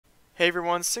Hey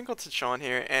everyone, Sean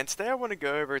here, and today I want to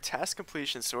go over task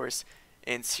completion source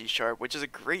in C#, which is a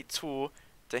great tool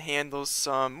to handle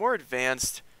some more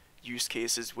advanced use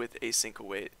cases with async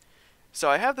await. So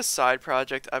I have this side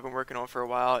project I've been working on for a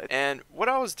while, and what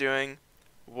I was doing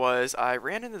was I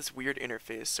ran into this weird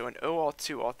interface, so an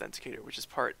OAuth2 authenticator, which is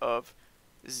part of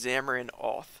Xamarin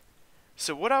Auth.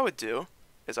 So what I would do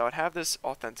is I would have this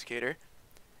authenticator,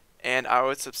 and I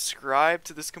would subscribe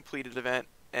to this completed event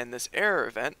and this error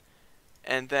event,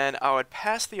 and then I would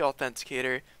pass the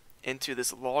authenticator into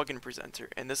this login presenter,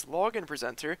 and this login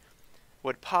presenter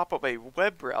would pop up a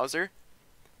web browser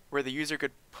where the user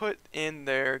could put in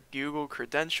their Google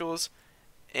credentials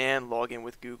and log in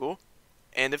with Google.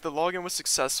 And if the login was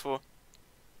successful,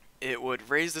 it would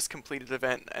raise this completed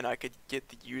event, and I could get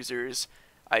the user's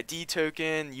ID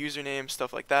token, username,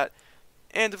 stuff like that.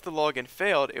 And if the login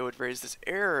failed, it would raise this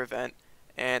error event,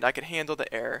 and I could handle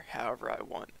the error however I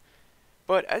want.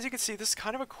 But as you can see, this is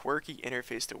kind of a quirky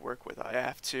interface to work with. I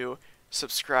have to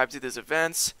subscribe to these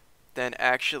events, then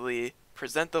actually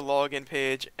present the login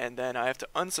page, and then I have to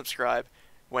unsubscribe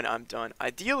when I'm done.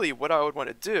 Ideally, what I would want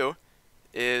to do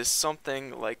is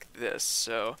something like this.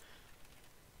 So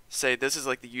say this is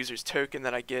like the user's token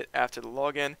that I get after the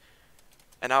login,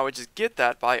 and I would just get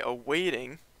that by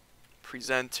awaiting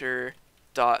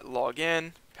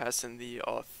presenter.login, pass in the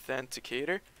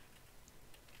authenticator.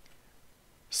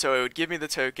 So it would give me the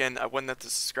token, I wouldn't have to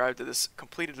subscribe to this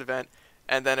completed event,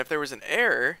 and then if there was an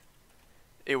error,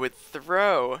 it would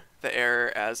throw the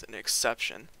error as an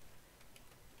exception.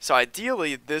 So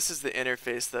ideally, this is the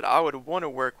interface that I would want to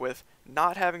work with,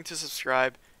 not having to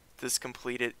subscribe to this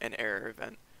completed and error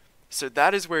event. So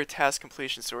that is where task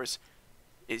completion source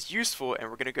is useful, and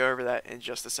we're going to go over that in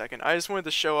just a second. I just wanted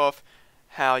to show off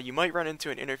how you might run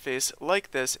into an interface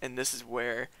like this, and this is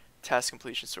where task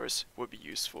completion source would be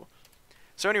useful.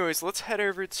 So anyways, let's head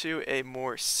over to a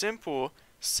more simple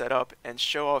setup and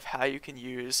show off how you can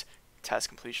use task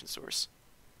completion source.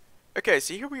 Okay,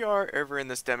 so here we are over in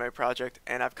this demo project,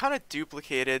 and I've kind of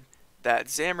duplicated that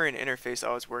Xamarin interface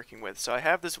I was working with. So I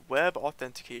have this web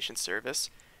authentication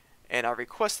service, and I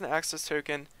request an access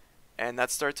token, and that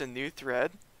starts a new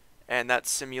thread, and that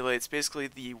simulates basically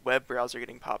the web browser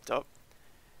getting popped up.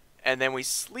 And then we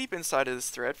sleep inside of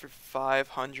this thread for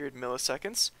 500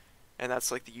 milliseconds, and that's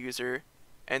like the user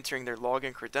entering their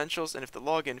login credentials, and if the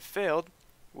login failed,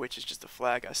 which is just a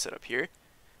flag I set up here,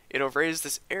 it'll raise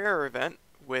this error event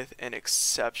with an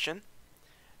exception,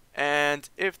 and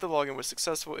if the login was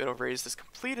successful, it'll raise this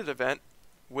completed event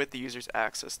with the user's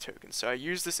access token. So I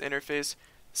use this interface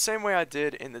the same way I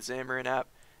did in the Xamarin app.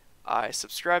 I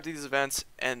subscribe to these events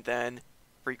and then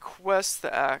request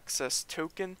the access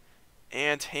token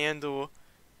and handle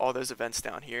all those events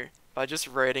down here by just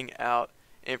writing out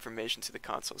information to the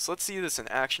console. So let's see this in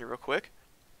action real quick.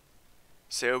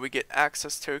 So we get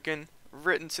access token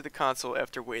written to the console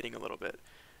after waiting a little bit.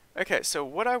 Okay, so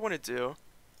what I want to do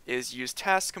is use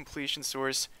task completion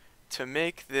source to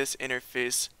make this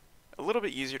interface a little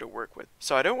bit easier to work with.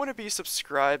 So I don't want to be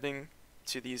subscribing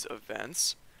to these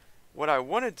events. What I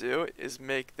want to do is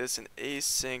make this an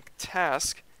async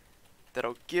task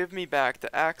that'll give me back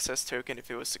the access token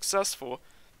if it was successful.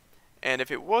 And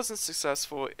if it wasn't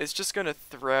successful, it's just going to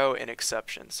throw an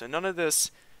exception. So none of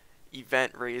this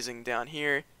event raising down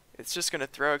here. It's just going to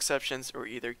throw exceptions or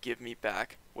either give me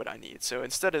back what I need. So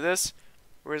instead of this,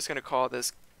 we're just going to call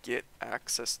this get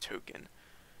access token.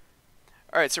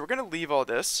 Alright, so we're going to leave all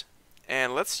this,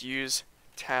 and let's use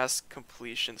task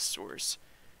completion source.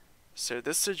 So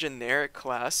this is a generic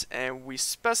class, and we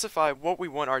specify what we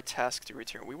want our task to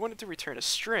return. We want it to return a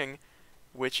string,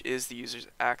 which is the user's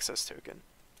access token.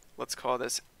 Let's call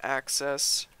this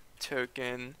access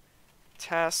token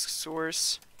task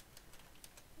source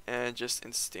and just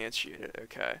instantiate it.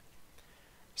 Okay.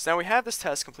 So now we have this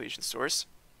task completion source,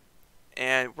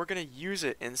 and we're going to use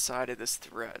it inside of this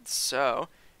thread. So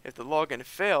if the login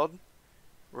failed,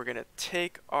 we're going to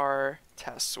take our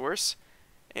task source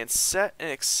and set an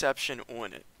exception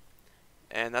on it.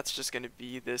 And that's just going to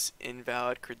be this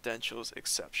invalid credentials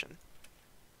exception.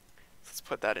 Let's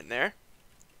put that in there.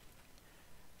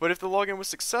 But if the login was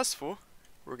successful,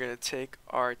 we're going to take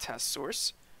our task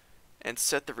source and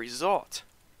set the result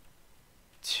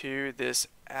to this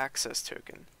access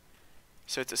token.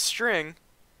 So it's a string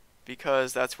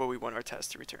because that's what we want our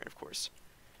test to return, of course.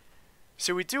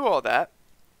 So we do all that,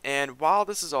 and while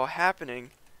this is all happening,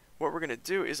 what we're going to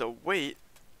do is await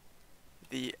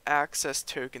the access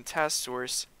token task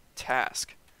source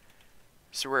task.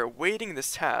 So we're awaiting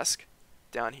this task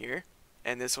down here,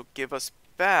 and this will give us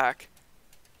back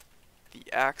the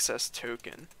access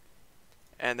token,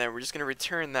 and then we're just going to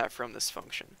return that from this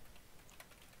function.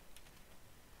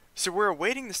 So we're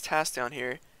awaiting this task down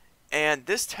here, and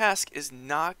this task is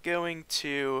not going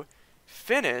to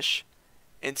finish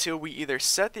until we either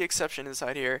set the exception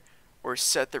inside here or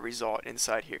set the result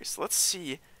inside here. So let's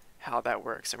see how that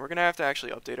works. And we're going to have to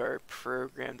actually update our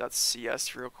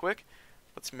program.cs real quick.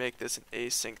 Let's make this an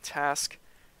async task.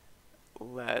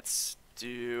 Let's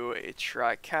do a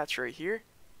try catch right here.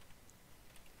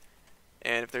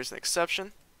 And if there's an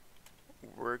exception,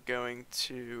 we're going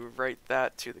to write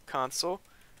that to the console.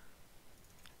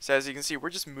 So as you can see,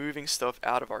 we're just moving stuff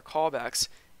out of our callbacks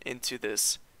into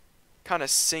this kind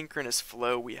of synchronous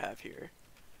flow we have here.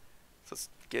 So let's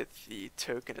get the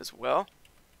token as well.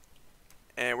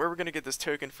 And where we're going to get this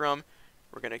token from,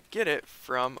 we're going to get it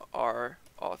from our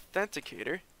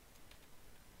authenticator,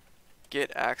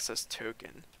 get access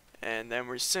token. And then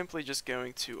we're simply just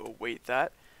going to await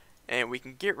that, and we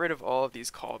can get rid of all of these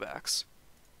callbacks.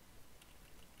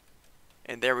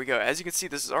 And there we go. As you can see,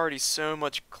 this is already so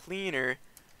much cleaner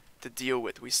to deal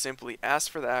with. We simply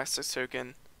ask for the access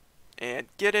token and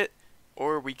get it,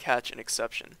 or we catch an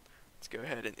exception. Let's go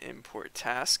ahead and import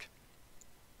task.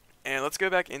 And let's go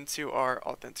back into our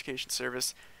authentication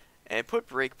service and put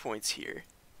breakpoints here.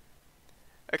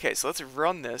 Okay, so let's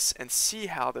run this and see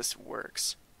how this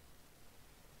works.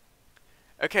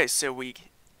 Okay, so we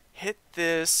hit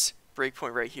this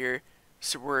breakpoint right here,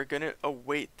 so we're going to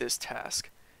await this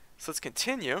task. So let's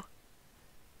continue.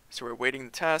 So we're awaiting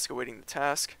the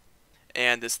task,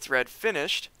 and this thread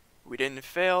finished. We didn't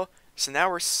fail, so now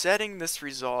we're setting this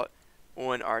result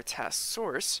on our task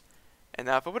source. And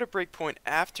now if I put a breakpoint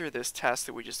after this task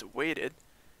that we just awaited,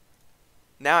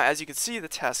 now as you can see, the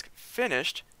task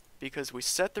finished because we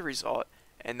set the result,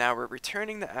 and now we're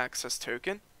returning the access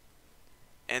token.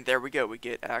 And there we go, we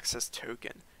get access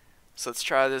token. So let's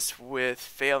try this with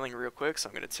failing real quick. So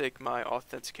I'm going to take my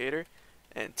authenticator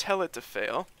and tell it to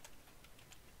fail.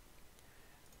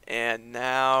 And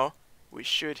now we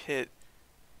should hit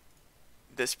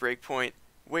this breakpoint,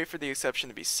 wait for the exception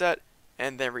to be set,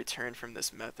 and then return from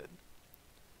this method.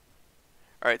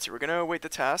 Alright, so we're going to await the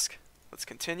task. Let's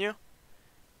continue.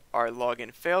 Our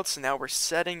login failed, so now we're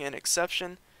setting an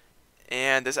exception.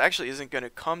 And this actually isn't going to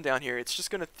come down here. It's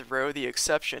just going to throw the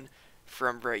exception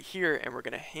from right here, and we're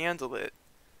going to handle it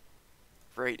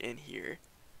right in here.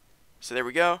 So there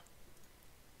we go.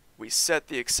 We set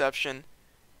the exception,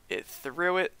 it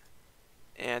threw it,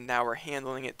 and now we're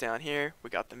handling it down here. We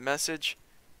got the message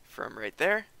from right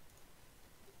there,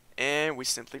 and we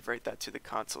simply write that to the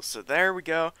console. So there we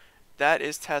go. That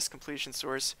is task completion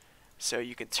source. So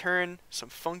you can turn some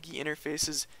funky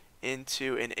interfaces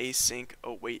into an async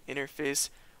await interface,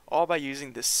 all by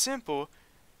using this simple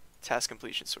task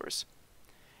completion source.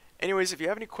 Anyways, if you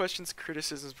have any questions,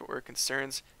 criticisms, or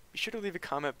concerns, be sure to leave a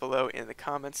comment below in the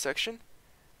comments section.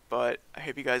 But I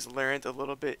hope you guys learned a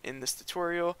little bit in this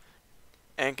tutorial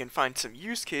and can find some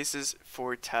use cases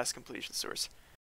for task completion source.